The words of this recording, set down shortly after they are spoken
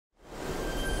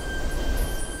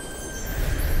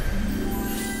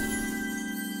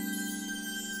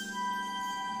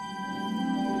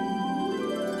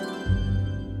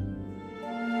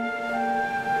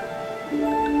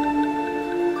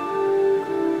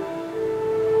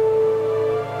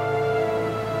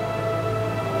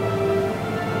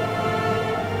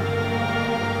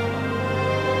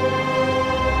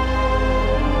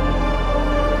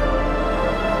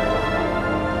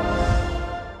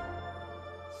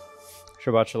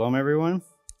Shabbat Shalom, everyone.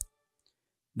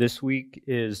 This week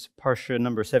is Parashah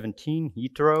number 17,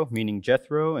 Yitro, meaning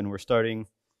Jethro, and we're starting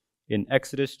in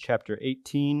Exodus chapter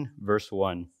 18, verse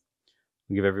 1.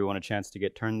 We'll give everyone a chance to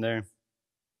get turned there.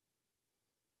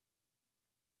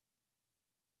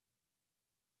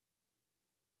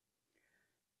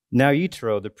 Now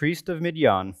Yitro, the priest of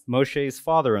Midian, Moshe's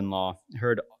father-in-law,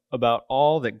 heard about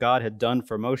all that God had done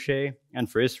for Moshe and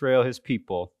for Israel his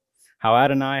people, how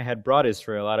Adonai had brought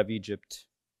Israel out of Egypt.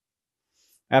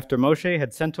 After Moshe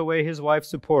had sent away his wife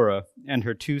Zipporah and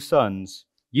her 2 sons,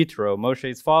 Yitro,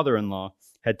 Moshe's father-in-law,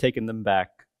 had taken them back.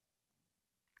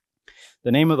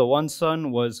 The name of the one son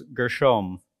was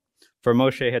Gershom, for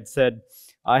Moshe had said,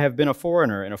 I have been a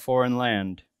foreigner in a foreign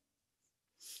land.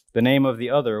 The name of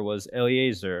the other was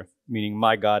Eliezer, meaning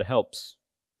my God helps,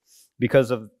 because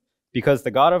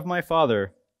the God of my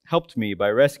father helped me by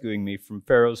rescuing me from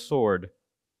Pharaoh's sword.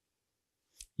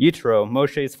 Yitro,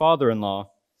 Moshe's father-in-law,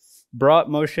 brought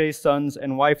Moshe's sons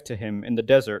and wife to him in the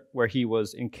desert where he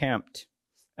was encamped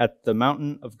at the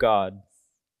mountain of God.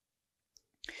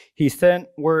 He sent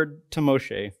word to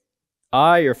Moshe,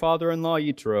 I, your father-in-law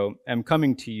Yitro, am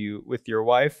coming to you with your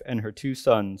wife and her 2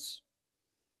 sons.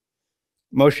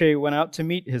 Moshe went out to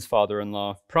meet his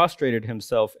father-in-law, prostrated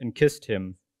himself, and kissed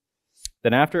him.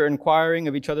 Then after inquiring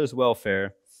of each other's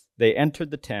welfare, they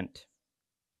entered the tent.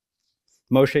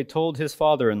 Moshe told his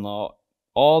father-in-law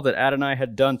all that Adonai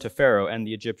had done to Pharaoh and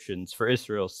the Egyptians for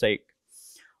Israel's sake,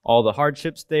 all the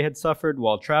hardships they had suffered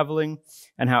while traveling,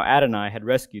 and how Adonai had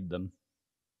rescued them.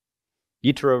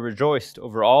 Yitro rejoiced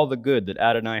over all the good that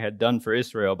Adonai had done for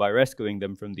Israel by rescuing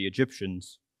them from the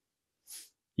Egyptians.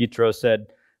 Yitro said,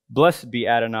 Blessed be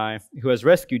Adonai, who has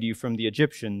rescued you from the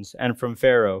Egyptians and from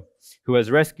Pharaoh, who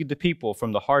has rescued the people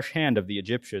from the harsh hand of the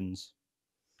Egyptians.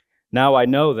 Now I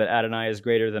know that Adonai is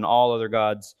greater than all other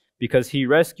gods, because he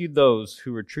rescued those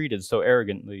who were treated so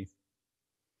arrogantly.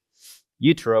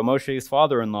 Yitro, Moshe's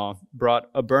father-in-law, brought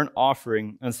a burnt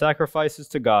offering and sacrifices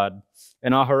to God,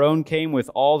 and Aharon came with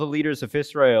all the leaders of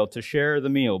Israel to share the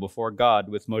meal before God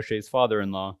with Moshe's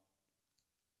father-in-law.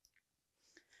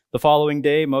 The following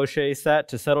day, Moshe sat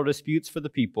to settle disputes for the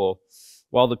people,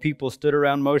 while the people stood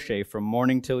around Moshe from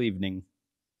morning till evening.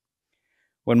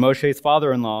 When Moshe's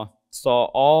father-in-law saw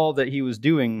all that he was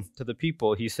doing to the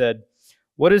people, he said,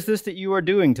 What is this that you are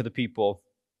doing to the people?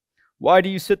 Why do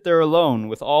you sit there alone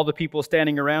with all the people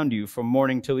standing around you from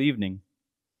morning till evening?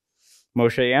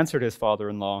 Moshe answered his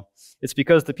father-in-law, It's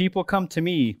because the people come to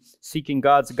me seeking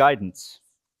God's guidance.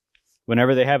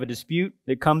 Whenever they have a dispute,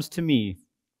 it comes to me.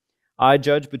 I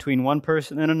judge between one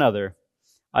person and another.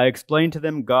 I explain to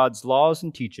them God's laws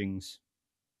and teachings.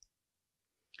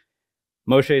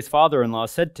 Moshe's father-in-law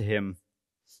said to him,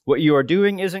 What you are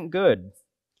doing isn't good.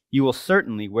 You will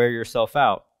certainly wear yourself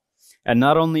out. And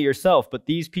not only yourself, but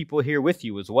these people here with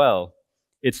you as well.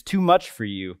 It's too much for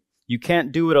you. You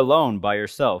can't do it alone by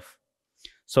yourself.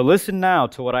 So listen now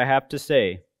to what I have to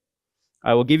say.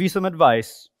 I will give you some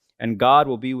advice, and God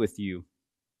will be with you.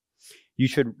 You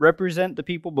should represent the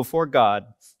people before God,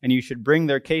 and you should bring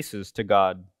their cases to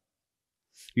God.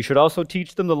 You should also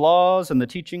teach them the laws and the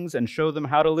teachings and show them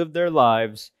how to live their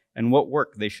lives and what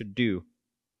work they should do.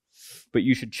 But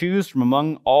you should choose from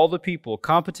among all the people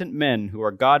competent men who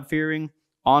are God-fearing,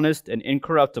 honest, and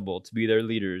incorruptible to be their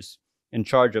leaders, in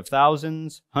charge of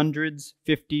thousands, hundreds,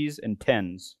 50s, and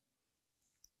 10s.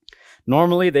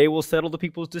 Normally, they will settle the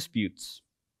people's disputes.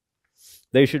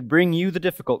 They should bring you the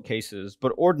difficult cases,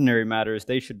 but ordinary matters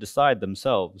they should decide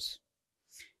themselves.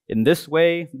 In this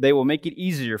way, they will make it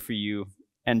easier for you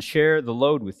and share the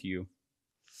load with you.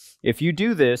 If you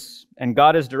do this, and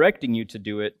God is directing you to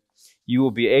do it, you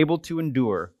will be able to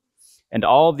endure, and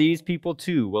all these people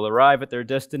too will arrive at their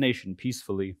destination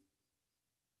peacefully.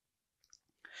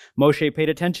 Moshe paid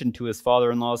attention to his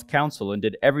father-in-law's counsel and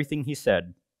did everything he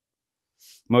said.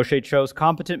 Moshe chose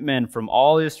competent men from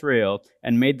all Israel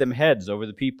and made them heads over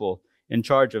the people, in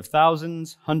charge of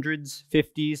thousands, hundreds,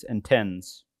 50s, and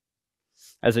 10s.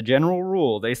 As a general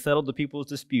rule, they settled the people's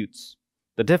disputes.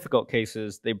 The difficult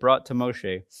cases they brought to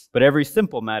Moshe, but every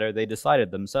simple matter they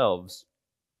decided themselves.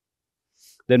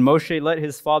 Then Moshe let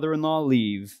his father-in-law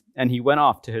leave, and he went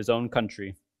off to his own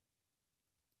country.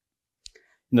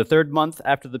 In the 3rd month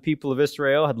after the people of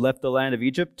Israel had left the land of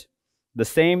Egypt, the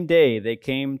same day they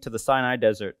came to the Sinai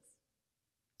desert.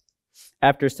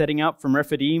 After setting out from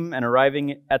Rephidim and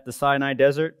arriving at the Sinai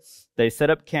desert, they set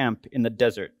up camp in the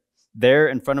desert. There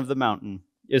in front of the mountain,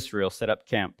 Israel set up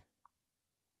camp.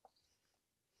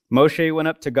 Moshe went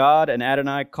up to God, and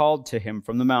Adonai called to him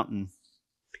from the mountain.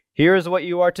 Here is what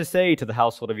you are to say to the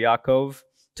household of Yaakov,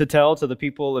 to tell to the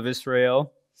people of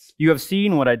Israel, You have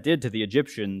seen what I did to the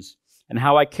Egyptians, and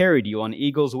how I carried you on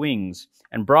eagle's wings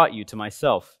and brought you to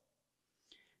myself.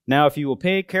 Now if you will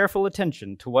pay careful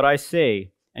attention to what I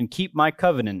say and keep my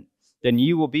covenant, then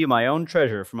you will be my own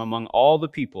treasure from among all the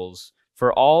peoples,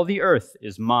 for all the earth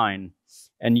is mine,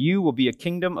 and you will be a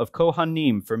kingdom of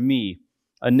Kohanim for me,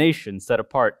 a nation set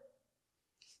apart.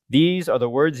 These are the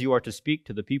words you are to speak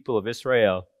to the people of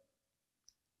Israel.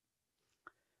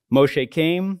 Moshe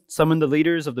came, summoned the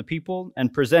leaders of the people,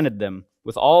 and presented them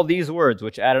with all these words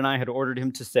which Adonai had ordered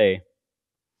him to say.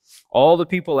 All the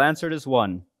people answered as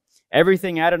one,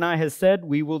 "Everything Adonai has said,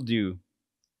 we will do."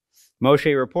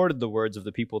 Moshe reported the words of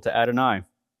the people to Adonai.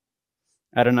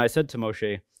 Adonai said to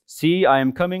Moshe, "See, I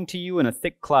am coming to you in a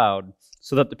thick cloud,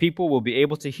 so that the people will be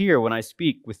able to hear when I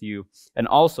speak with you, and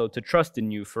also to trust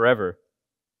in you forever."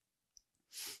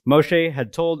 Moshe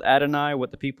had told Adonai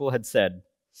what the people had said.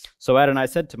 So Adonai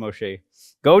said to Moshe,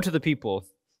 "Go to the people.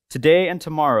 Today and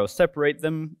tomorrow separate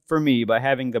them for me by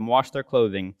having them wash their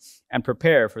clothing, and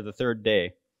prepare for the third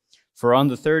day. For on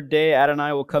the third day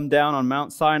Adonai will come down on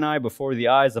Mount Sinai before the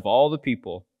eyes of all the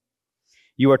people.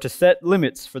 You are to set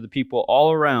limits for the people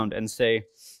all around and say,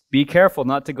 'Be careful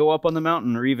not to go up on the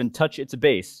mountain or even touch its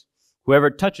base. Whoever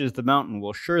touches the mountain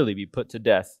will surely be put to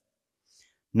death.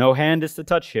 No hand is to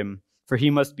touch him, for he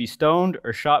must be stoned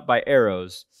or shot by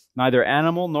arrows. Neither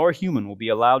animal nor human will be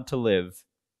allowed to live.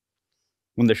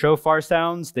 When the shofar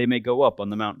sounds, they may go up on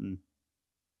the mountain.'"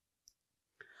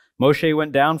 Moshe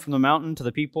went down from the mountain to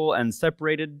the people and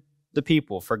separated the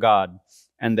people for God,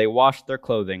 and they washed their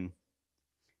clothing.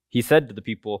 He said to the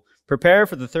people, "Prepare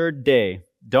for the third day.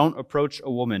 Don't approach a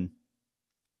woman."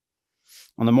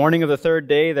 On the morning of the third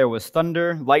day, there was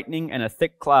thunder, lightning, and a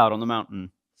thick cloud on the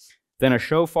mountain. Then a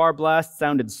shofar blast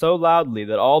sounded so loudly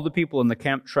that all the people in the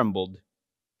camp trembled.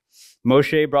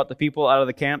 Moshe brought the people out of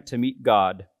the camp to meet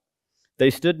God. They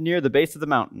stood near the base of the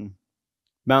mountain.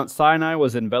 Mount Sinai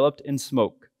was enveloped in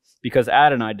smoke, because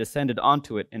Adonai descended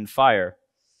onto it in fire.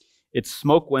 Its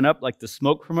smoke went up like the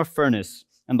smoke from a furnace,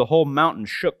 and the whole mountain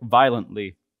shook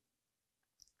violently.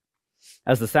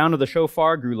 As the sound of the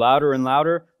shofar grew louder and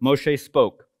louder, Moshe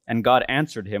spoke, and God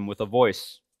answered him with a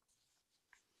voice.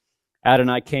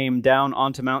 Adonai came down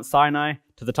onto Mount Sinai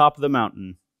to the top of the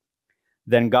mountain.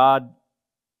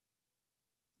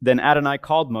 Then Adonai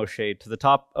called Moshe to the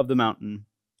top of the mountain,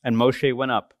 and Moshe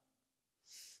went up.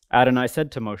 Adonai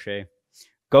said to Moshe,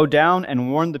 "Go down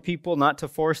and warn the people not to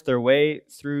force their way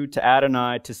through to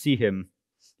Adonai to see him.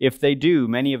 If they do,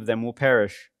 many of them will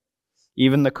perish.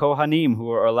 Even the Kohanim who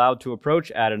are allowed to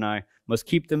approach Adonai must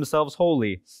keep themselves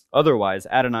holy, otherwise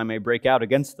Adonai may break out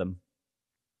against them."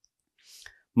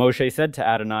 Moshe said to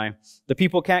Adonai, "The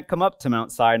people can't come up to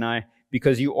Mount Sinai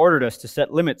because you ordered us to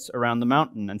set limits around the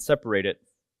mountain and separate it."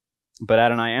 But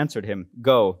Adonai answered him,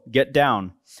 "Go, get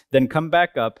down, then come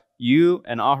back up, you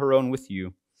and Aharon with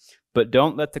you. But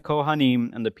don't let the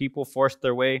Kohanim and the people force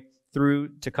their way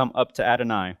through to come up to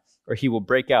Adonai, or he will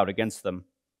break out against them."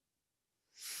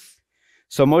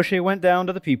 So Moshe went down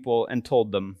to the people and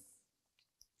told them.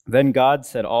 Then God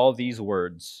said all these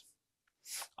words,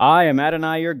 "I am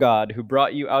Adonai your God, who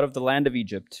brought you out of the land of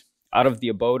Egypt, out of the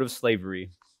abode of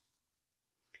slavery.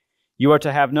 You are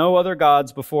to have no other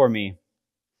gods before me.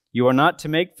 You are not to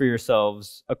make for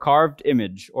yourselves a carved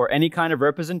image or any kind of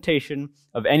representation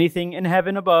of anything in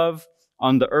heaven above,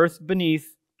 on the earth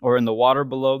beneath, or in the water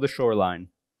below the shoreline.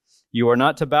 You are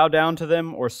not to bow down to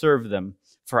them or serve them,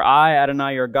 for I,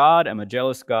 Adonai your God, am a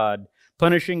jealous God,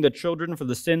 punishing the children for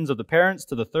the sins of the parents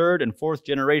to the third and fourth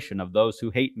generation of those who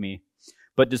hate me,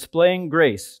 but displaying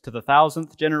grace to the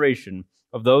 1,000th generation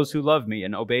of those who love me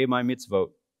and obey my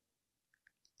mitzvot.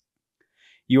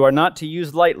 You are not to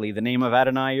use lightly the name of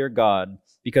Adonai your God,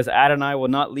 because Adonai will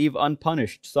not leave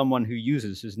unpunished someone who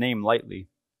uses his name lightly.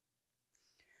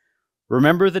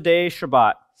 Remember the day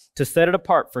Shabbat, to set it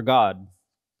apart for God.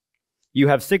 You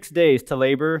have 6 days to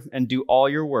labor and do all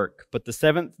your work, but the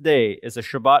 7th day is a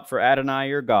Shabbat for Adonai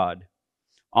your God.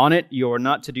 On it you are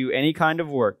not to do any kind of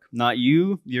work, not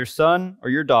you, your son, or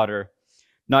your daughter,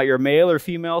 not your male or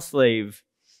female slave,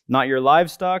 not your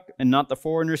livestock, and not the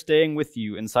foreigner staying with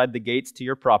you inside the gates to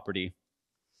your property.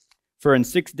 For in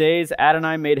 6 days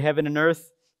Adonai made heaven and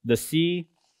earth, the sea,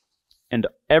 and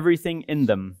everything in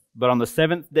them, but on the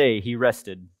 7th day he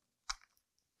rested.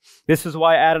 This is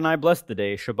why Adonai blessed the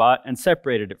day, Shabbat, and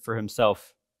separated it for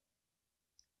himself.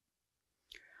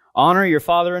 Honor your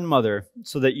father and mother,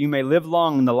 so that you may live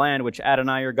long in the land which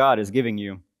Adonai your God is giving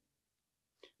you.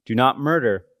 Do not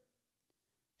murder.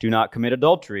 Do not commit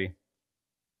adultery.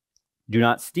 Do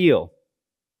not steal.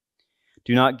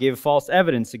 Do not give false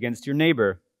evidence against your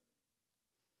neighbor.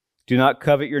 Do not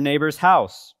covet your neighbor's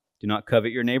house. Do not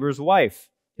covet your neighbor's wife,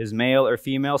 his male or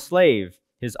female slave,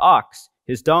 his ox,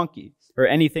 his donkey, or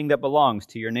anything that belongs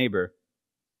to your neighbor."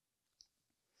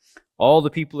 All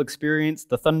the people experienced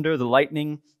the thunder, the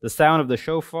lightning, the sound of the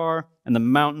shofar, and the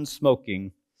mountain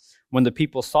smoking. When the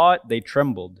people saw it, they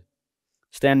trembled.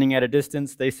 Standing at a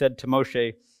distance, they said to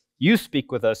Moshe, "You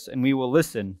speak with us, and we will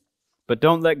listen. But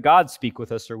don't let God speak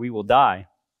with us, or we will die."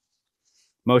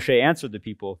 Moshe answered the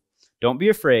people, "Don't be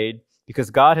afraid, because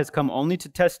God has come only to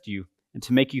test you and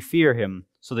to make you fear him,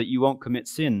 so that you won't commit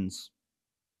sins."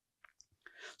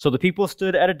 So the people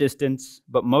stood at a distance,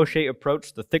 but Moshe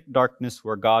approached the thick darkness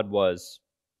where God was.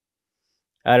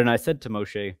 Adonai said to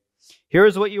Moshe, "Here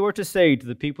is what you are to say to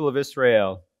the people of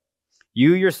Israel.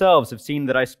 You yourselves have seen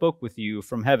that I spoke with you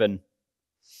from heaven.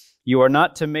 You are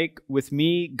not to make with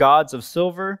me gods of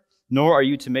silver, nor are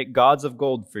you to make gods of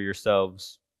gold for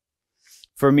yourselves.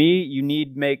 For me, you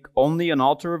need make only an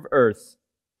altar of earth.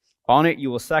 On it you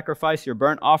will sacrifice your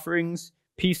burnt offerings,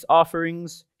 peace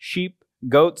offerings, sheep,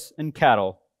 goats, and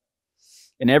cattle.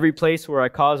 In every place where I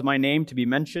cause my name to be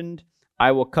mentioned,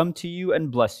 I will come to you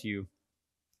and bless you.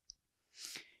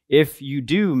 If you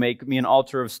do make me an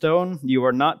altar of stone, you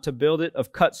are not to build it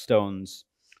of cut stones,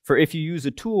 for if you use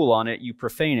a tool on it, you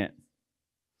profane it.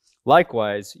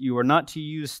 Likewise, you are not to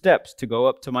use steps to go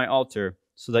up to my altar,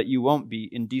 so that you won't be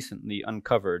indecently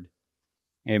uncovered."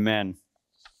 Amen.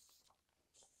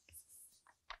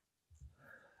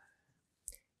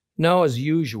 Now, as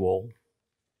usual,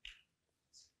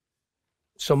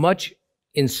 so much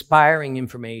inspiring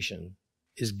information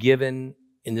is given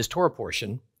in this Torah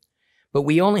portion, but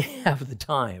we only have the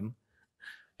time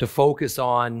to focus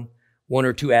on one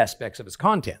or two aspects of its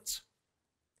contents.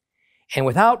 And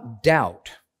without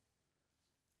doubt,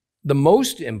 the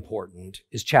most important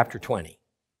is chapter 20,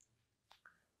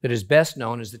 that is best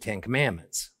known as the Ten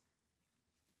Commandments.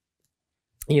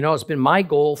 You know, it's been my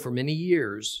goal for many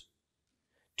years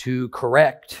to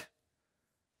correct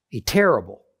a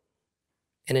terrible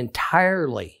and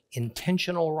entirely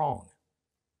intentional wrong,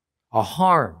 a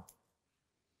harm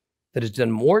that has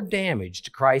done more damage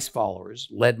to Christ's followers,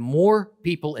 led more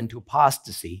people into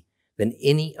apostasy than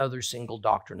any other single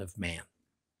doctrine of man.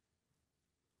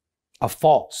 A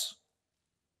false,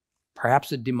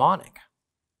 perhaps a demonic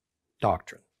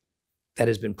doctrine that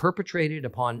has been perpetrated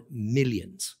upon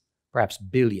millions, perhaps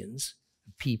billions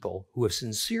of people who have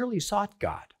sincerely sought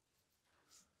God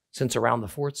since around the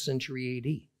 4th century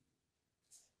AD.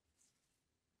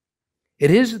 It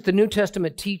is that the New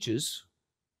Testament teaches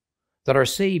that our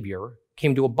Savior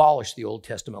came to abolish the Old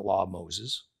Testament law of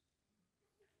Moses,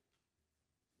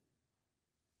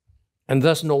 and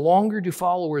thus no longer do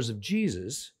followers of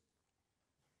Jesus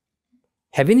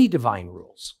have any divine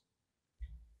rules,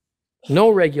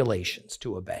 no regulations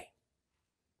to obey,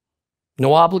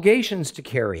 no obligations to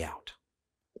carry out.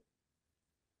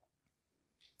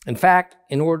 In fact,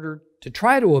 in order to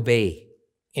try to obey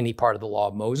any part of the law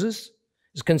of Moses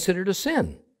is considered a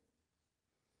sin,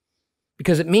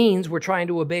 because it means we're trying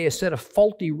to obey a set of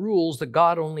faulty rules that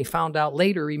God only found out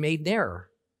later he made in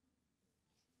error.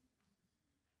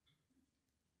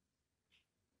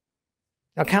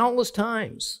 Now, countless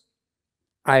times,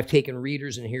 I have taken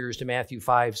readers and hearers to Matthew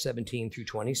 5:17 through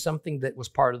 20, something that was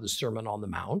part of the Sermon on the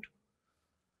Mount,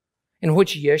 in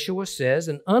which Yeshua says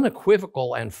in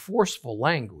unequivocal and forceful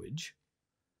language,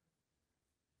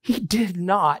 he did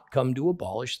not come to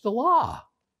abolish the law.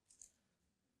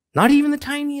 Not even the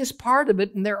tiniest part of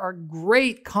it, and there are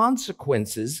great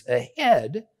consequences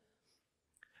ahead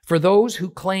for those who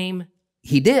claim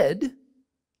he did,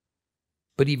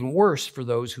 but even worse for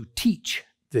those who teach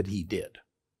that he did.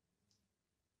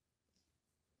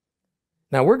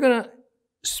 Now, we're going to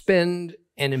spend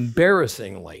an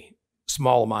embarrassingly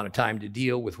small amount of time to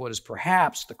deal with what is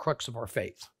perhaps the crux of our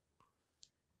faith,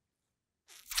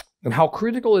 and how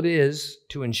critical it is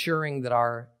to ensuring that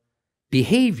our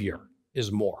behavior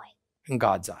is moral in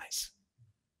God's eyes.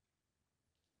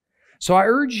 So I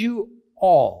urge you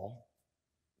all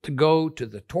to go to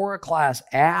the Torah Class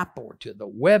app or to the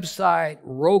website,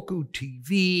 Roku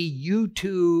TV,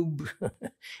 YouTube,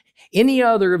 any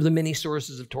other of the many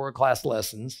sources of Torah Class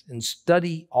lessons, and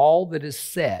study all that is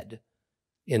said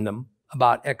in them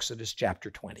about Exodus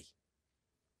chapter 20.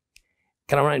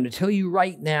 And I'm going to tell you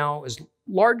right now is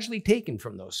largely taken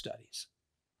from those studies.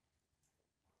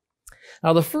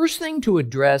 Now, the first thing to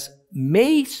address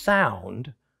may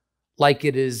sound like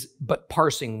it is but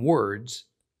parsing words.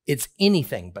 It's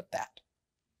anything but that.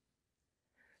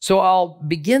 So I'll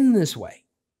begin this way.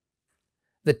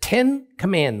 The 10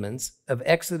 Commandments of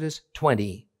Exodus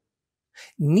 20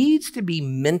 needs to be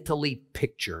mentally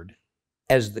pictured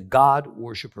as the God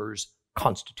worshippers'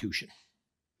 constitution.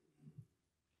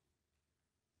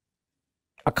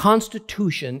 A A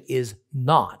constitution is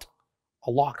not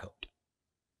a law code.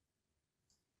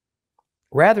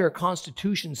 Rather, a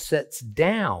constitution sets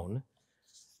down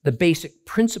the basic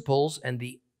principles and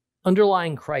the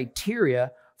underlying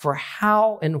criteria for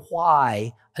how and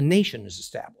why a nation is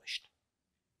established.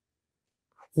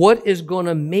 What is going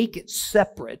to make it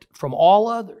separate from all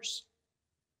others?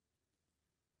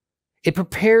 It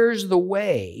prepares the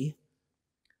way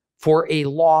for a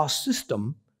law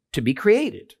system to be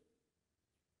created.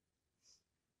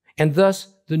 And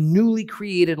thus, the newly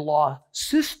created law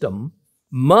system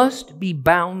must be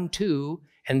bound to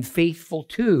and faithful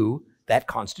to that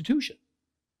Constitution.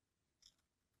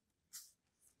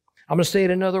 I'm going to say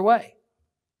it another way.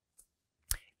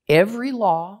 Every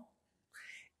law,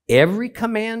 every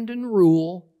command and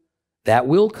rule that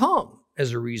will come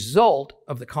as a result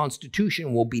of the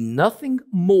Constitution will be nothing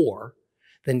more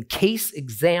than case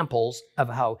examples of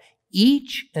how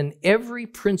each and every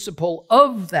principle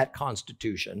of that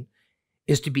Constitution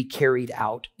is to be carried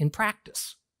out in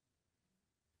practice.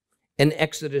 In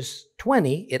Exodus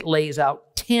 20, it lays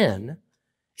out 10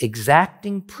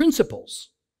 exacting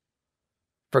principles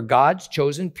for God's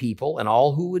chosen people and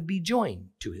all who would be joined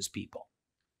to his people.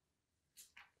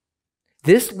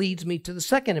 This leads me to the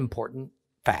second important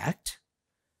fact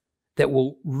that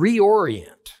will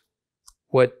reorient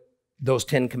what those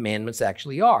 10 commandments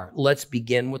actually are. Let's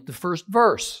begin with the first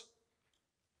verse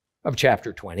of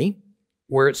chapter 20,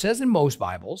 where it says in most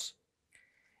Bibles,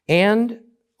 "And,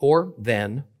 or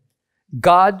then,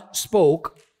 God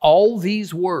spoke all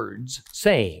these words,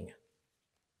 saying."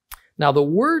 Now, the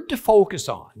word to focus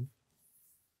on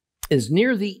is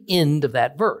near the end of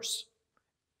that verse.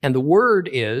 And the word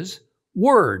is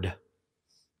word.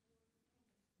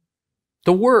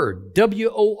 The word,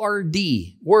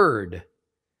 W-O-R-D, word.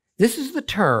 This is the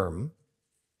term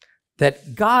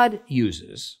that God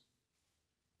uses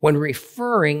when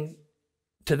referring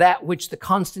to that which the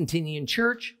Constantinian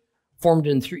Church, formed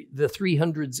in the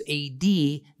 300s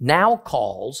AD, now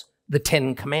calls the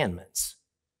Ten Commandments.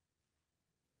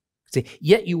 See,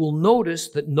 yet you will notice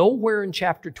that nowhere in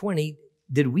chapter 20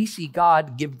 did we see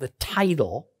God give the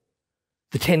title,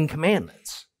 the Ten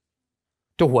Commandments,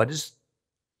 to what is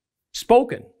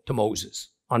spoken to Moses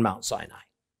on Mount Sinai.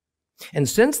 And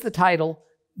since the title,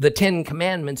 the Ten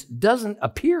Commandments, doesn't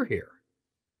appear here,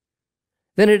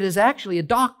 then it is actually a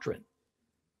doctrine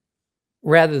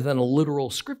rather than a literal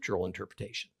scriptural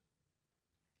interpretation.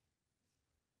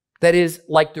 That is,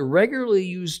 like the regularly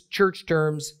used church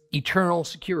terms, eternal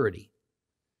security,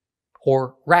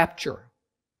 or rapture,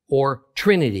 or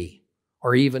Trinity,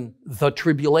 or even the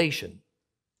tribulation.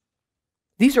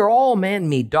 These are all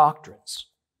man-made doctrines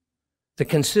that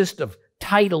consist of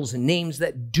titles and names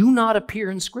that do not appear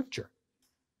in Scripture.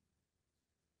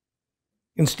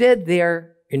 Instead, they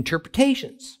are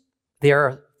interpretations. They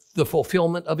are the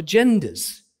fulfillment of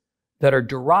agendas that are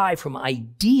derived from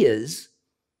ideas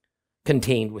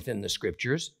contained within the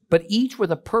Scriptures, but each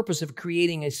with a purpose of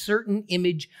creating a certain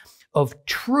image of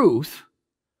truth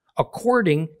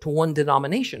according to one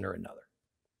denomination or another.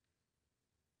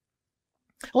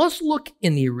 Let's look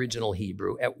in the original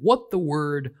Hebrew at what the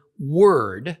word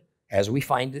word, as we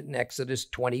find it in Exodus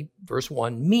 20, verse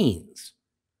 1, means.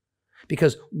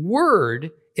 Because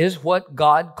word is what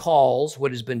God calls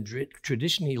what has been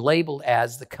traditionally labeled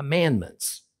as the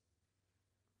commandments.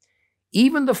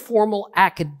 Even the formal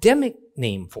academic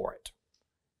name for it,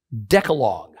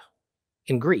 Decalogue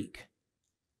in Greek,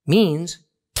 means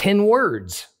 10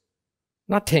 words,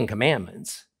 not 10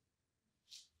 commandments.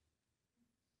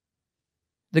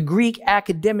 The Greek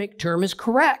academic term is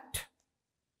correct.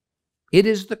 It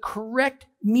is the correct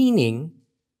meaning.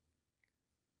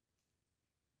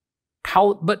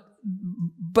 But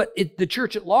the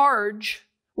church at large,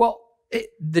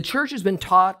 the church has been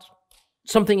taught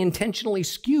something intentionally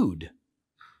skewed.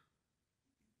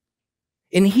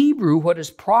 In Hebrew, what is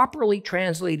properly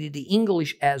translated to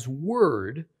English as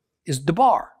word is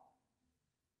debar.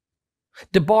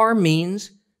 Debar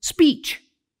means speech.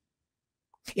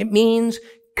 It means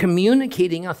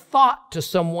communicating a thought to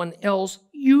someone else,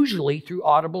 usually through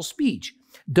audible speech.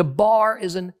 Debar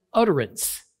is an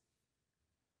utterance.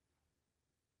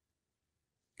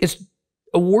 It's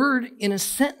a word in a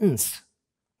sentence,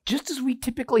 just as we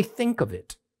typically think of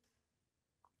it.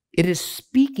 It is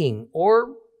speaking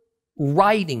or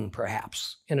writing,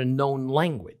 perhaps, in a known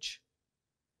language.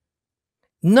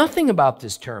 Nothing about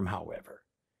this term, however,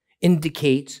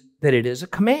 indicates that it is a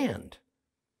command.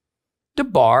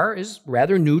 Debar is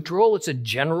rather neutral. It's a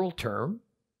general term.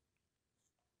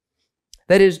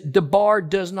 That is, debar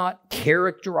does not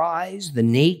characterize the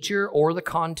nature or the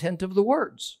content of the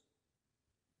words.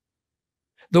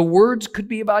 The words could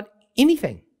be about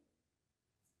anything.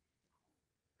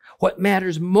 What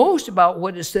matters most about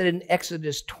what is said in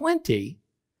Exodus 20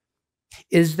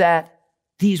 is that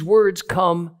these words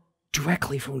come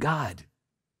directly from God.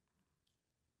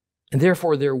 And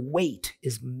therefore their weight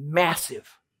is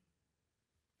massive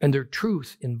and their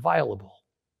truth inviolable.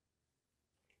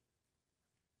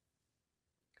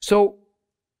 So,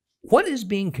 what is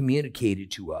being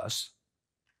communicated to us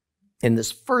in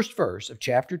this first verse of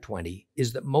chapter 20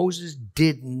 is that Moses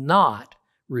did not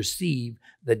receive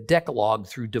the Decalogue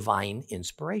through divine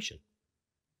inspiration.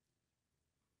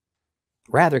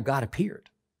 Rather, God appeared.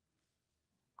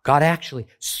 God actually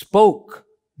spoke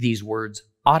these words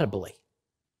audibly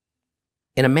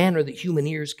in a manner that human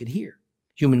ears could hear,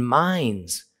 human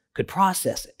minds could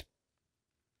process it.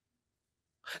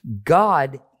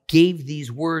 God gave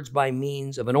these words by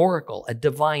means of an oracle, a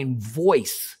divine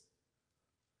voice,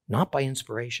 not by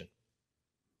inspiration.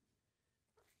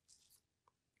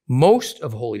 Most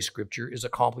of Holy Scripture is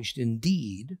accomplished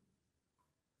indeed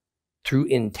through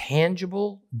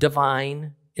intangible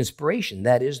divine inspiration.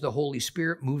 That is, the Holy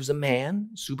Spirit moves a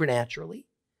man supernaturally,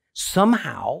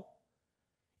 somehow,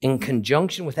 in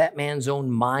conjunction with that man's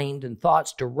own mind and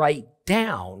thoughts, to write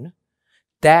down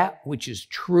that which is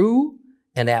true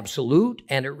and absolute,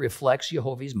 and it reflects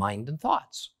Jehovah's mind and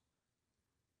thoughts.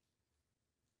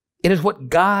 It is what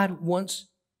God wants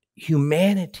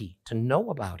humanity to know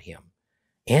about him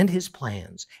and his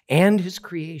plans and his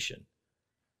creation.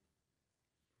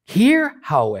 Here,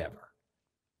 however,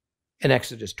 in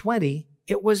Exodus 20,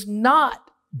 it was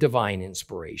not divine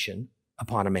inspiration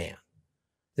upon a man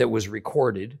that was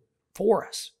recorded for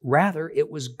us. Rather, it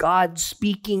was God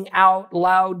speaking out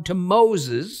loud to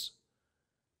Moses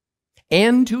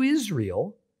and to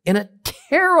Israel in a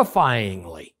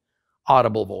terrifyingly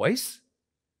audible voice.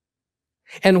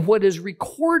 And what is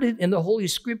recorded in the Holy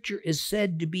Scripture is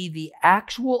said to be the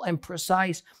actual and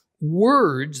precise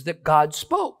words that God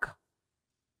spoke.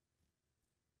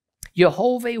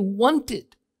 Jehovah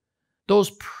wanted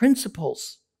those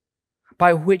principles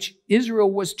by which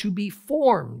Israel was to be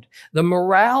formed, the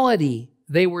morality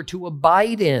they were to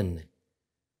abide in,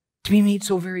 to be made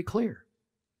so very clear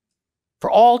for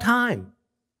all time,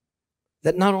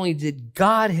 that not only did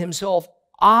God himself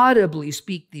audibly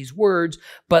speak these words,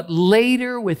 but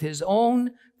later with his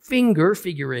own finger,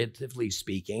 figuratively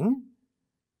speaking,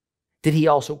 did he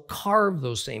also carve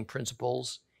those same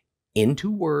principles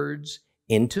into words,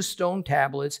 into stone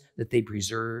tablets, that they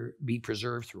be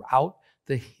preserved throughout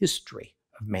the history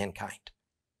of mankind.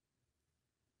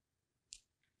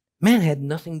 Man had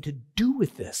nothing to do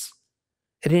with this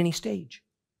at any stage.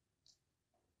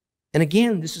 And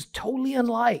again, this is totally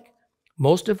unlike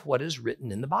most of what is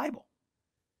written in the Bible,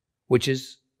 which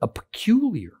is a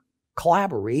peculiar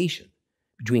collaboration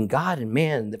between God and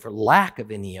man that, for lack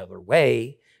of any other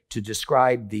way to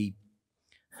describe the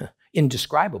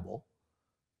indescribable,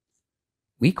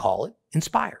 we call it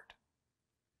inspired.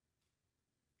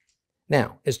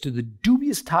 Now, as to the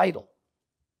dubious title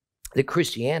that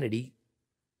Christianity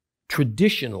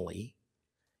traditionally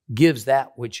gives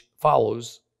that which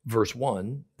follows verse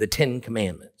 1, the 10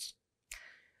 Commandments.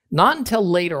 Not until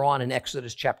later on in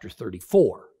Exodus chapter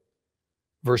 34,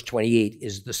 verse 28,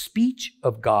 is the speech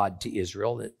of God to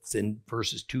Israel. That's in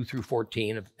verses 2 through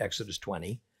 14 of Exodus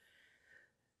 20.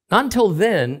 Not until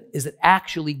then is it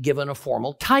actually given a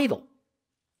formal title.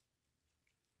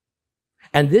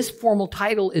 And this formal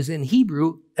title is in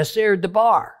Hebrew, Eser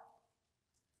Debar.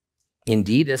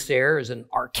 Indeed, Eser is an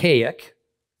archaic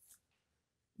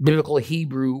biblical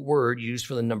Hebrew word used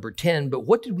for the number 10, but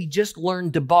what did we just learn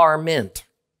Debar meant?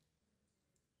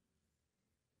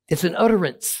 It's an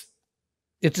utterance.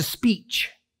 It's a speech.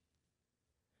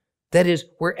 That is,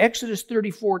 where Exodus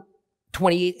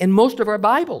 34:28 and most of our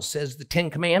Bibles says the 10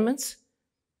 Commandments,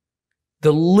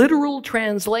 the literal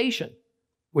translation,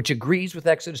 which agrees with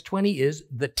Exodus 20, is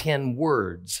the 10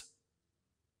 words.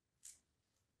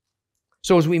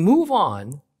 So as we move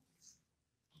on,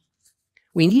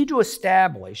 we need to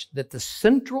establish that the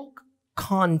central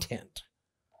content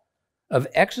of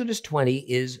Exodus 20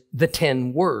 is the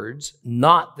 10 words,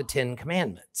 not the 10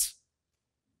 Commandments.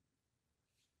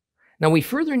 Now, we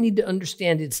further need to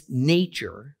understand its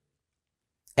nature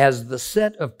as the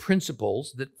set of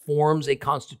principles that forms a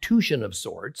constitution of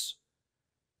sorts,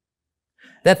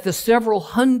 that the several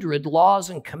hundred laws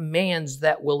and commands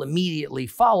that will immediately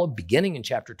follow, beginning in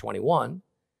chapter 21,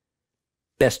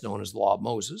 best known as the Law of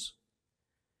Moses,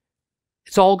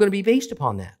 it's all going to be based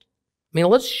upon that. I mean,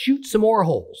 let's shoot some more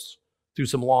holes through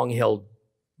some long-held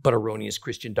but erroneous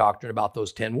Christian doctrine about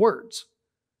those 10 words.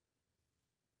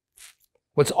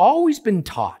 What's always been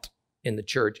taught in the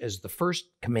church as the first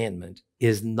commandment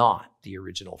is not the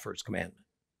original first commandment.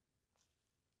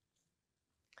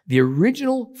 The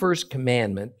original first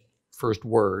commandment, first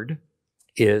word,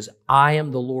 is, I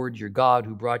am the Lord your God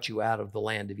who brought you out of the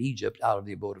land of Egypt, out of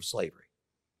the abode of slavery.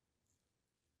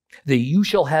 The you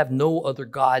shall have no other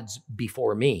gods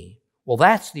before me. Well,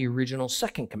 that's the original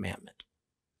second commandment.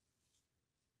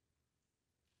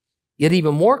 Yet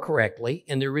even more correctly,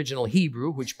 in the original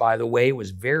Hebrew, which, by the way, was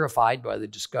verified by the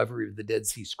discovery of the Dead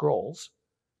Sea Scrolls,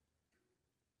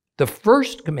 the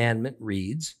first commandment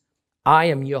reads, I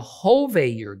am Jehovah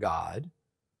your God,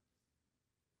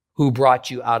 who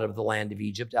brought you out of the land of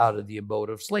Egypt, out of the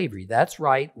abode of slavery. That's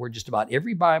right, where just about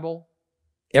every Bible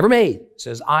ever made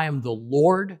says, I am the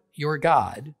Lord your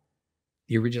God.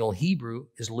 The original Hebrew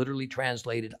is literally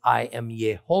translated, I am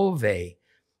Jehovah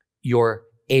your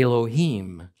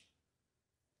Elohim.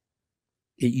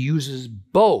 It uses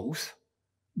both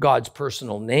God's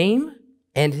personal name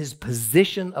and his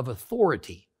position of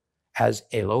authority as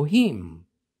Elohim.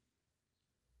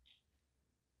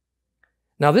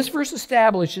 Now, this verse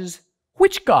establishes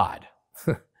which God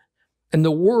and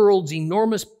the world's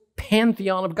enormous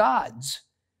pantheon of gods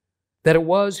that it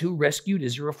was who rescued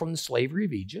Israel from the slavery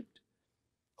of Egypt,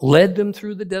 led them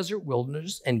through the desert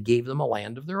wilderness, and gave them a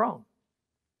land of their own.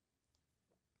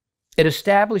 It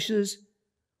establishes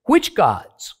which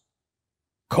God's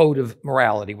code of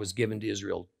morality was given to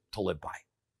Israel to live by.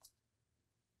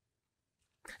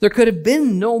 There could have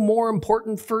been no more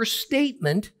important first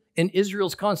statement in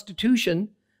Israel's constitution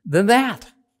than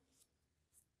that.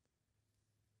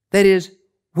 That is,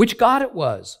 which God it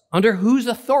was, under whose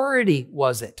authority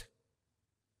was it,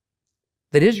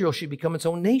 that Israel should become its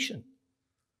own nation,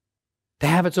 to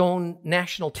have its own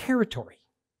national territory.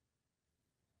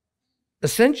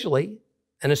 Essentially,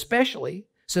 and especially,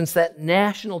 since that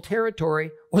national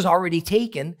territory was already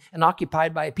taken and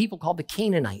occupied by a people called the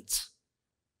Canaanites.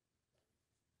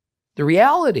 The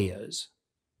reality is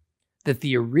that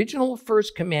the original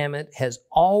first commandment has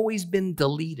always been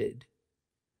deleted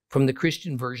from the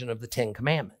Christian version of the Ten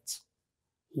Commandments.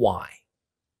 Why?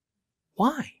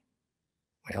 Why?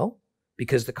 Well,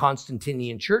 because the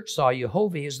Constantinian Church saw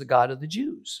Jehovah as the God of the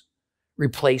Jews,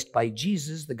 replaced by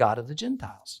Jesus, the God of the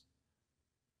Gentiles.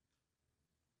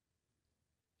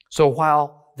 So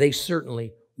while they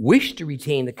certainly wished to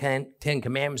retain the Ten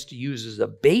Commandments to use as a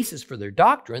basis for their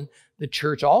doctrine, the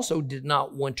church also did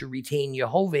not want to retain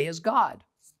Jehovah as God.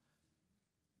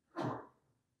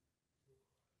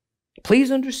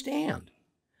 Please understand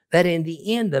that in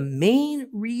the end, the main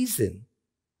reason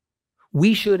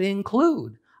we should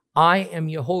include, I am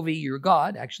Jehovah your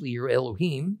God, actually your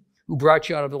Elohim, who brought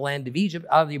you out of the land of Egypt,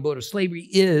 out of the abode of slavery,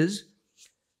 is,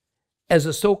 as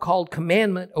a so-called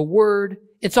commandment, a word,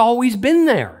 it's always been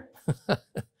there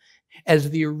as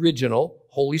the original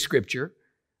Holy Scripture,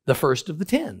 the first of the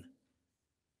 10.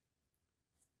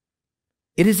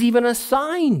 It is even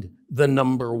assigned the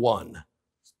number 1,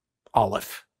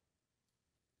 Aleph,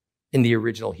 in the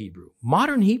original Hebrew.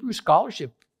 Modern Hebrew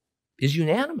scholarship is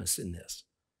unanimous in this.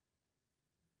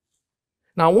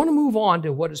 Now, I want to move on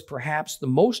to what is perhaps the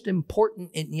most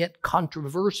important and yet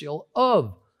controversial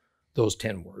of those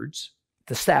 10 words,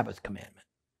 the Sabbath commandment.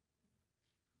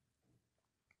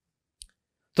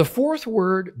 The fourth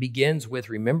word begins with,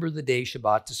 remember the day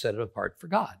Shabbat to set it apart for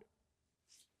God.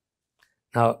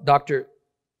 Now, Dr.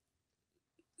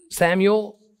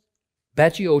 Samuel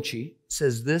Bacciochi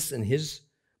says this in his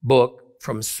book,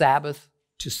 From Sabbath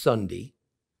to Sunday,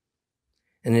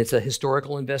 and it's a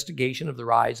historical investigation of the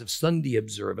rise of Sunday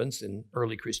observance in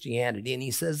early Christianity, and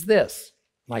he says this,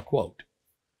 and I quote,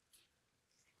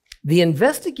 the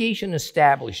investigation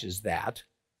establishes that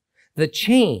the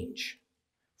change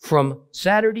from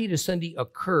Saturday to Sunday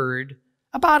occurred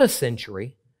about a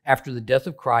century after the death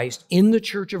of Christ in the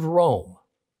Church of Rome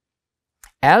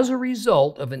as a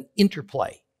result of an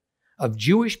interplay of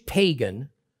Jewish pagan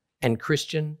and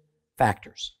Christian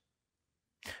factors.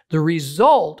 The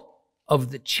result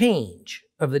of the change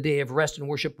of the day of rest and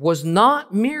worship was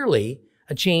not merely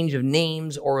a change of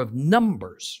names or of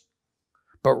numbers,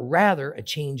 but rather a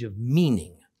change of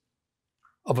meaning,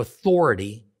 of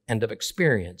authority, and of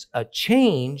experience, a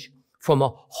change from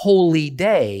a holy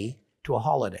day to a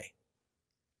holiday.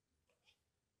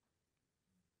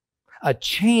 A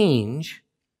change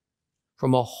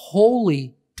from a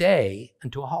holy day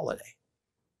into a holiday.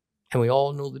 And we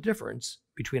all know the difference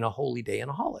between a holy day and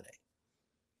a holiday.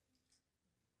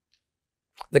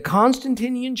 The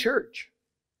Constantinian Church,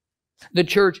 the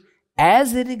church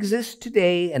as it exists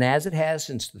today and as it has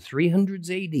since the 300s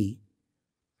AD,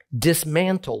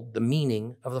 dismantled the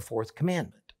meaning of the fourth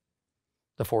commandment,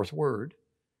 the fourth word,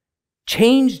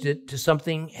 changed it to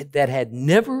something that had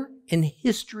never in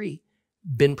history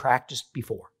been practiced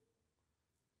before.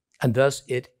 And thus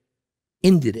it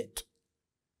ended it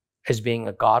as being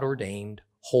a God-ordained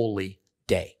holy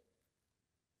day.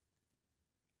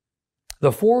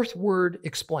 The fourth word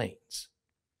explains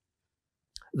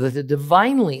that the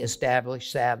divinely established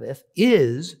Sabbath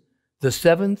is the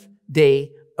seventh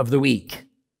day of the week.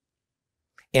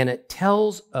 And it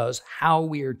tells us how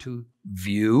we are to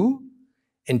view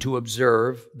and to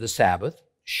observe the Sabbath.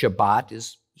 Shabbat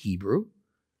is Hebrew.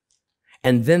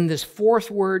 And then this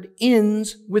fourth word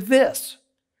ends with this.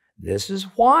 This is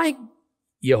why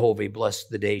Jehovah blessed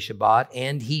the day Shabbat,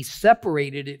 and he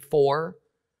separated it for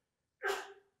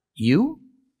you?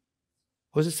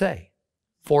 What does it say?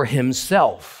 For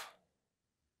himself.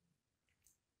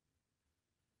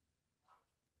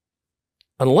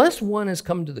 Unless one has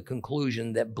come to the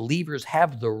conclusion that believers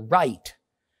have the right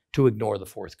to ignore the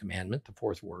fourth commandment, the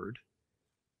fourth word,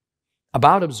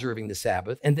 about observing the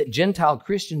Sabbath, and that Gentile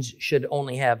Christians should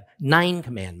only have 9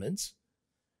 commandments,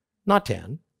 not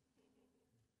 10,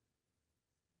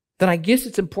 then I guess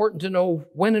it's important to know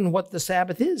when and what the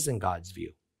Sabbath is in God's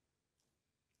view.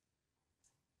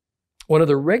 One of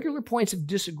the regular points of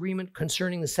disagreement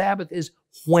concerning the Sabbath is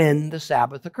when the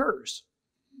Sabbath occurs.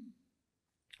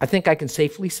 I think I can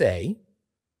safely say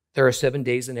there are 7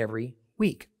 days in every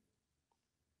week.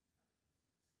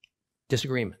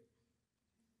 Disagreement.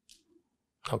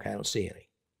 Okay, I don't see any.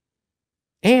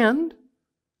 And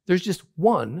there's just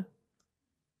one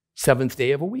 7th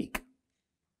day of a week.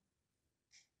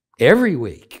 Every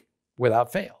week,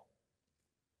 without fail.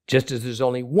 Just as there's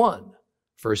only one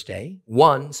first day,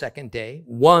 one second day,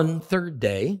 one third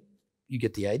day, you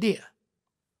get the idea.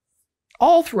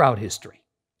 All throughout history,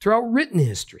 throughout written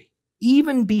history,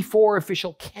 even before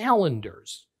official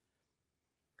calendars,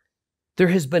 there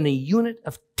has been a unit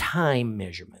of time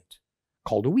measurement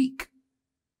called a week.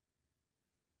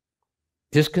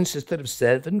 This consisted of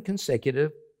 7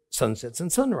 consecutive sunsets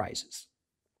and sunrises.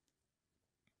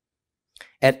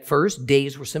 At first,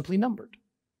 days were simply numbered.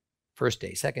 First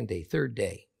day, second day, third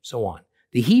day, so on.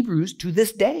 The Hebrews, to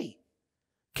this day,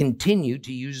 continue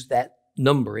to use that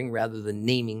numbering rather than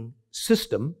naming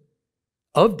system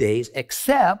of days,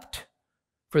 except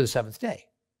for the 7th day,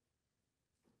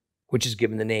 which is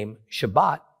given the name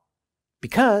Shabbat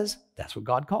because that's what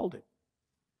God called it.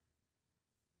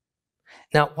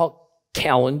 Now, while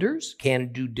calendars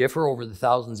do differ over the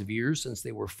thousands of years since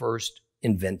they were first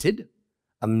invented,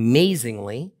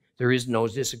 amazingly, there is no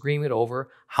disagreement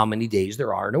over how many days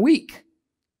there are in a week.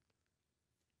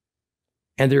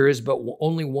 And there is but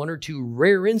only 1 or 2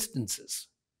 rare instances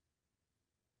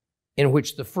in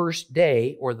which the first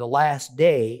day or the last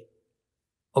day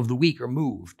of the week are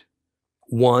moved.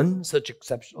 One such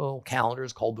exceptional calendar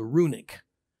is called the runic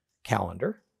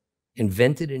calendar,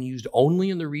 invented and used only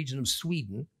in the region of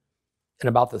Sweden in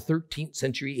about the 13th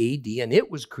century AD, and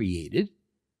it was created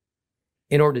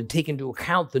in order to take into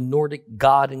account the Nordic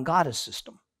god and goddess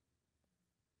system.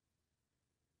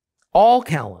 All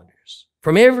calendars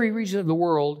from every region of the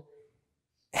world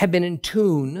have been in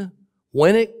tune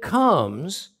when it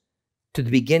comes to the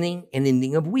beginning and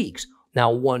ending of weeks.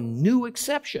 Now, one new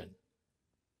exception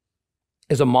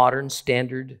is a modern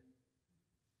standard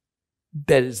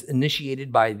that is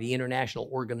initiated by the International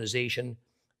Organization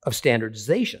of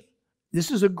Standardization.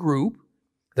 This is a group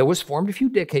that was formed a few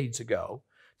decades ago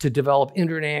to develop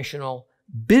international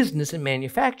business and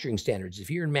manufacturing standards. If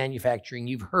you're in manufacturing,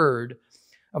 you've heard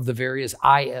of the various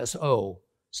ISO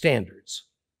standards.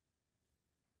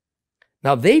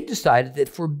 Now, they've decided that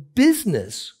for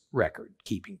business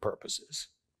record-keeping purposes,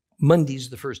 Monday's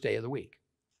the first day of the week.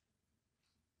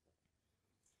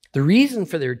 The reason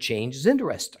for their change is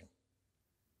interesting,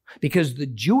 because the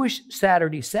Jewish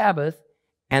Saturday Sabbath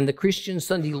and the Christian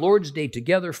Sunday Lord's Day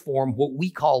together form what we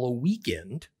call a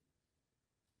weekend,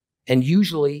 and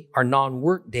usually are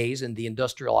non-work days in the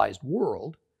industrialized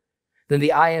world. Then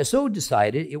the ISO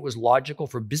decided it was logical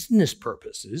for business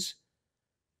purposes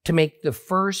to make the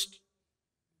first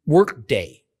work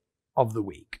day of the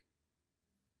week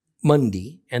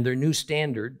Monday, and their new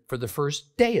standard for the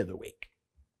first day of the week.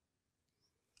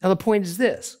 Now, the point is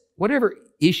this: whatever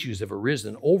issues have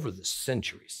arisen over the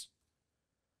centuries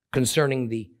concerning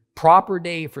the proper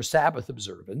day for Sabbath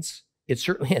observance, it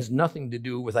certainly has nothing to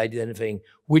do with identifying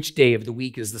which day of the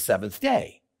week is the 7th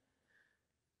day.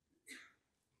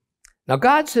 Now,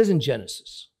 God says in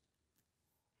Genesis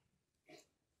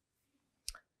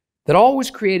that all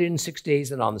was created in 6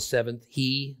 days, and on the 7th,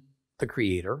 he, the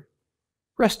Creator,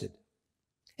 rested.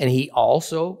 And he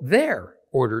also there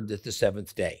ordered that the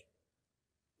 7th day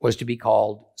was to be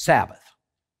called Sabbath,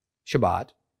 Shabbat,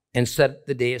 and set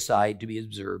the day aside to be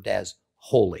observed as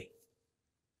holy.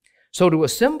 So to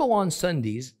assemble on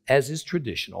Sundays, as is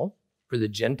traditional for the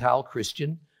Gentile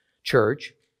Christian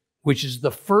church, which is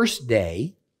the first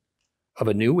day of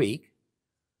a new week,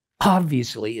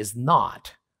 obviously is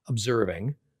not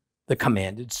observing the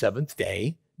commanded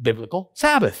seventh-day biblical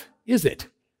Sabbath, is it?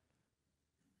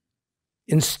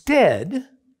 Instead,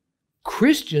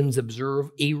 Christians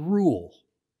observe a rule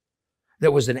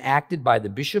that was enacted by the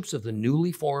bishops of the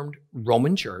newly formed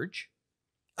Roman Church,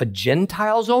 a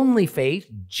Gentiles-only faith,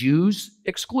 Jews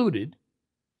excluded,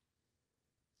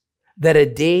 that a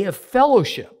day of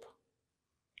fellowship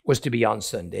was to be on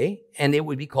Sunday, and it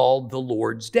would be called the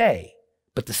Lord's Day.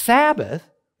 But the Sabbath,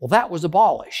 well, that was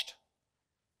abolished.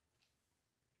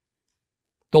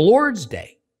 The Lord's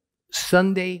Day,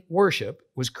 Sunday worship,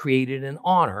 was created in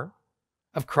honor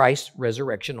of Christ's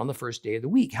resurrection on the first day of the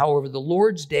week. However, the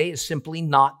Lord's Day is simply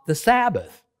not the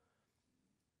Sabbath,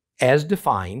 as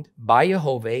defined by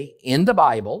Jehovah in the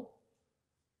Bible.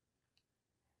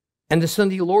 And the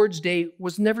Sunday Lord's Day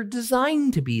was never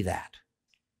designed to be that.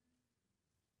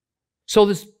 So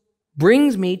this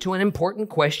brings me to an important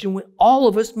question we all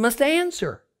of us must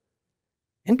answer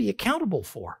and be accountable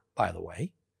for, by the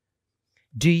way.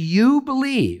 Do you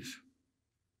believe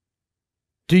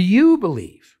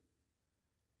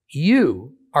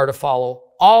you are to follow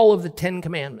all of the 10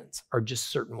 commandments or just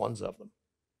certain ones of them?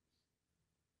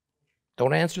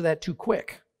 Don't answer that too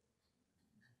quick.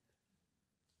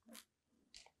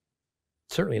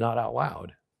 Certainly not out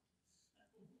loud.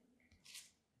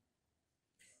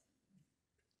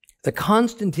 The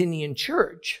Constantinian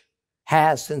Church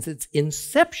has, since its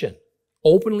inception,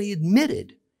 openly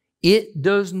admitted it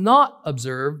does not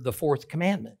observe the fourth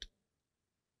commandment,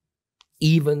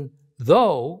 even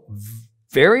though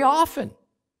very often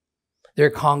their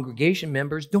congregation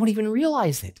members don't even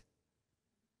realize it.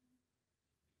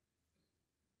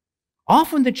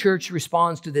 Often the church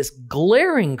responds to this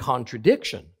glaring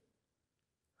contradiction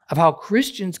of how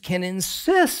Christians can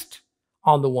insist,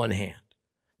 on the one hand,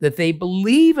 that they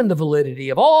believe in the validity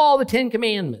of all the 10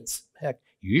 commandments. Heck,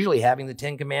 usually having the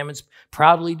 10 commandments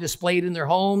proudly displayed in their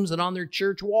homes and on their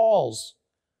church walls.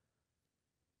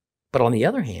 But on the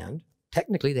other hand,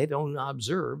 technically they don't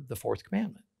observe the fourth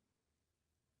commandment,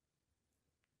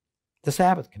 the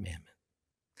Sabbath commandment.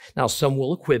 Now, some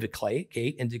will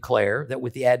equivocate and declare that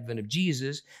with the advent of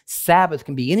Jesus, Sabbath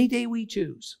can be any day we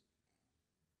choose.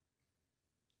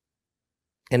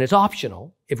 And it's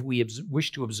optional if we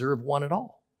wish to observe one at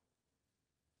all.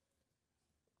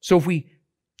 So if we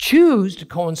choose to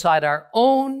coincide our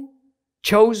own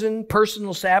chosen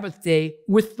personal Sabbath day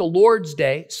with the Lord's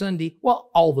Day, Sunday, well,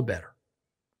 all the better.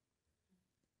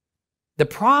 The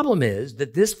problem is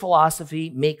that this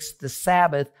philosophy makes the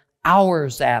Sabbath our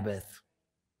Sabbath,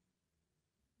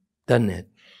 doesn't it?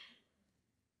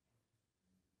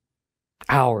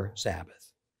 Our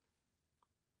Sabbath.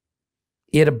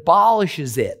 It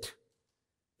abolishes it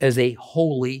as a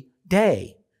holy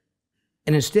day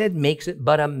and instead makes it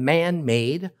but a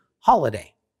man-made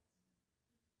holiday.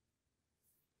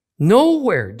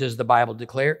 Nowhere does the Bible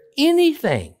declare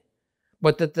anything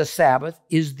but that the Sabbath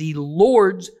is the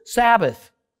Lord's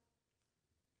Sabbath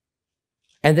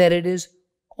and that it is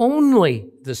only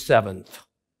the seventh,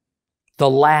 the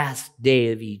last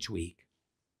day of each week.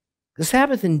 The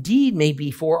Sabbath indeed may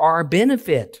be for our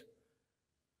benefit,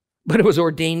 but it was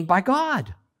ordained by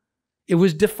God. It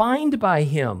was defined by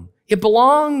Him. It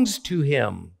belongs to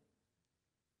Him.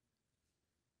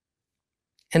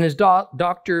 And as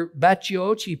Dr.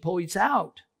 Bacciochi points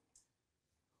out,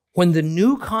 when the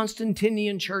new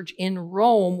Constantinian Church in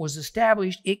Rome was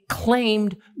established, it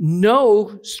claimed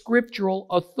no scriptural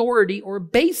authority or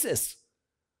basis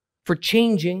for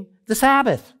changing the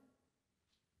Sabbath.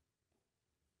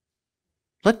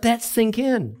 Let that sink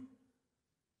in.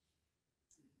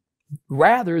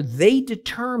 Rather, they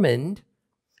determined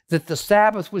that the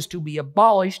Sabbath was to be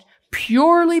abolished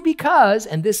purely because,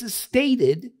 and this is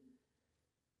stated,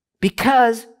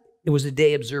 because it was a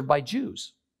day observed by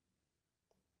Jews.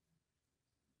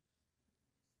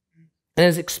 And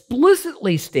as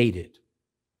explicitly stated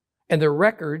in the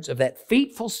records of that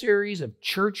fateful series of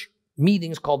church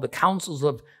meetings called the Councils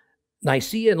of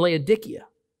Nicaea and Laodicea,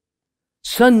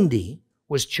 Sunday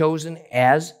was chosen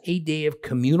as a day of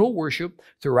communal worship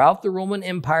throughout the Roman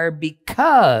Empire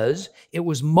because it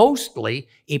was mostly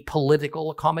a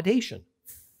political accommodation.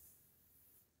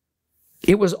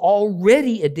 It was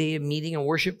already a day of meeting and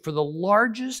worship for the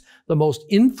largest, the most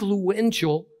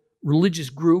influential religious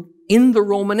group in the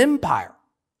Roman Empire,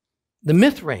 the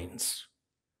Mithraeans,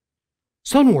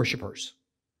 sun worshipers.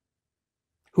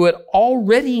 who had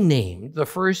already named the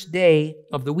first day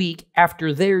of the week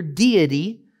after their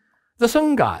deity, the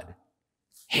sun god.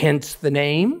 Hence the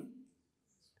name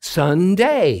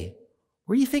Sunday.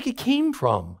 Where do you think it came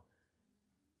from?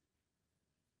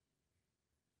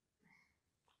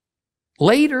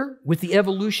 Later, with the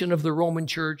evolution of the Roman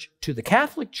Church to the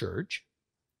Catholic Church,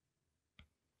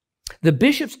 the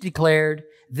bishops declared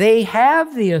they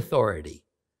have the authority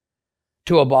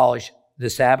to abolish the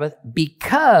Sabbath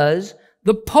because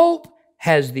the Pope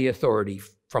has the authority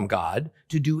from God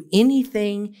to do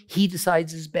anything he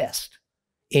decides is best,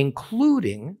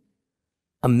 including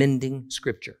amending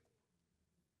Scripture.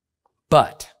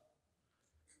 But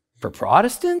for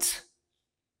Protestants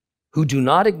who do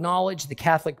not acknowledge the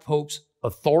Catholic Pope's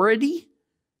authority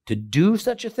to do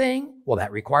such a thing, well,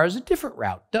 that requires a different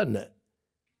route, doesn't it?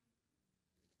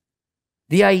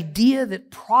 The idea that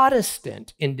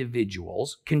Protestant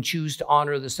individuals can choose to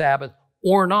honor the Sabbath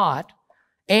or not,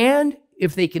 and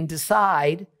if they can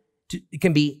decide, it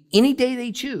can be any day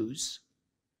they choose,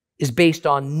 is based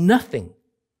on nothing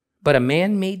but a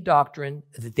man-made doctrine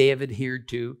that they have adhered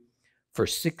to for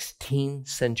 16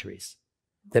 centuries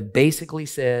that basically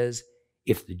says,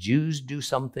 if the Jews do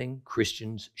something,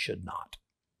 Christians should not.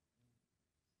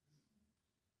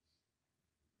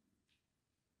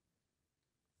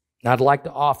 Now, I'd like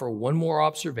to offer one more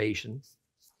observation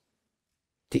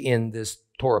to end this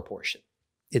Torah portion.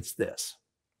 It's this.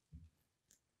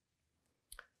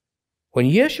 When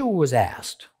Yeshua was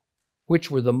asked which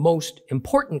were the most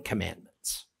important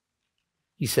commandments,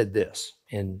 he said this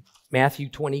in Matthew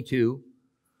 22,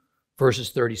 verses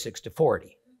 36 to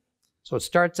 40. So it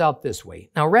starts out this way.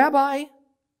 Now, Rabbi,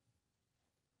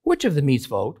 which of the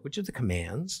mitzvot, which of the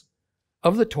commands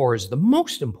of the Torah is the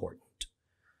most important?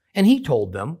 And he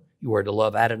told them, you are to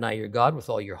love Adonai your God with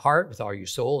all your heart, with all your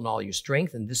soul, and all your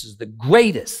strength. And this is the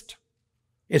greatest.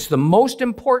 It's the most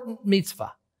important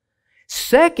mitzvah.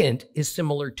 Second is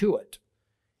similar to it.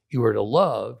 You are to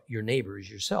love your neighbor as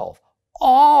yourself.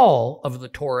 All of the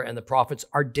Torah and the prophets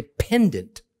are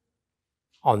dependent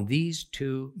on these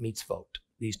two mitzvot,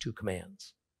 these two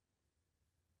commands.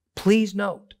 Please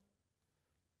note,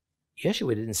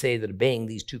 Yeshua didn't say that obeying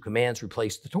these two commands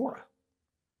replaced the Torah.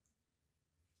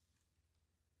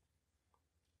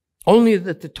 Only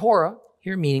that the Torah,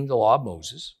 here meaning the law of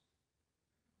Moses,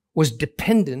 was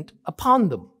dependent upon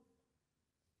them.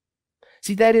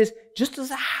 See, that is, just as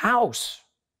a house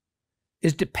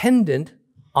is dependent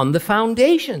on the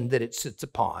foundation that it sits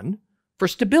upon for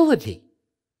stability.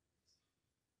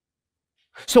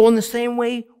 So in the same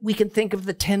way, we can think of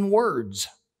the 10 words,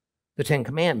 the 10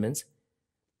 commandments,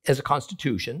 as a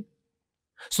constitution.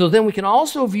 So then we can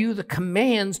also view the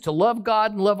commands to love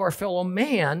God and love our fellow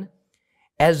man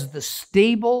as the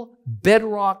stable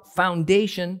bedrock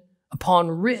foundation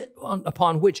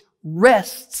upon which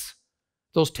rests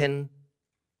those 10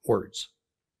 words.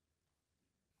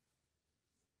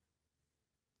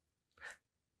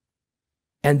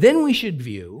 And then we should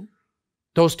view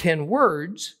those 10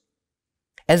 words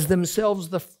as themselves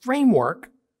the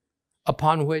framework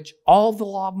upon which all the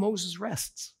law of Moses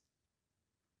rests.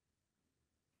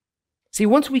 See,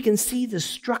 once we can see the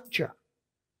structure,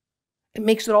 it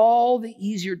makes it all the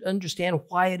easier to understand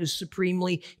why it is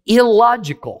supremely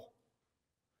illogical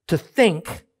to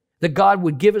think that God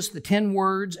would give us the 10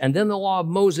 words and then the law of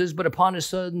Moses, but upon his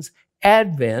son's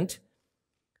advent,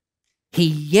 he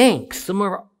yanks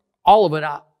all of it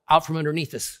out from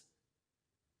underneath us.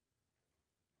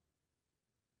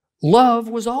 Love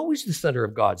was always the center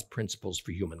of God's principles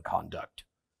for human conduct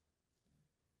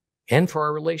and for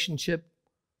our relationship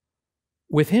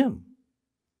with him.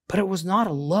 But it was not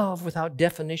a love without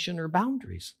definition or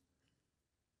boundaries.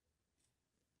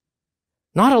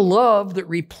 Not a love that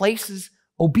replaces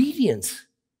obedience.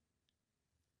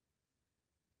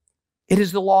 It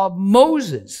is the law of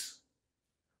Moses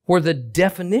where the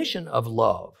definition of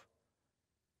love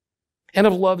and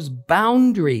of love's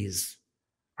boundaries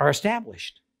are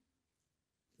established.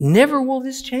 Never will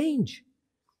this change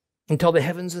until the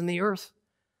heavens and the earth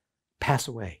pass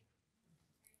away.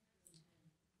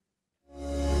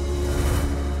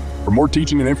 For more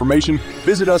teaching and information,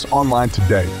 visit us online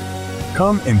today.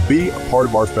 Come and be a part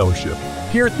of our fellowship.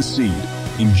 Here at The Seed,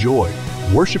 enjoy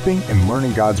worshiping and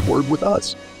learning God's Word with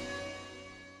us.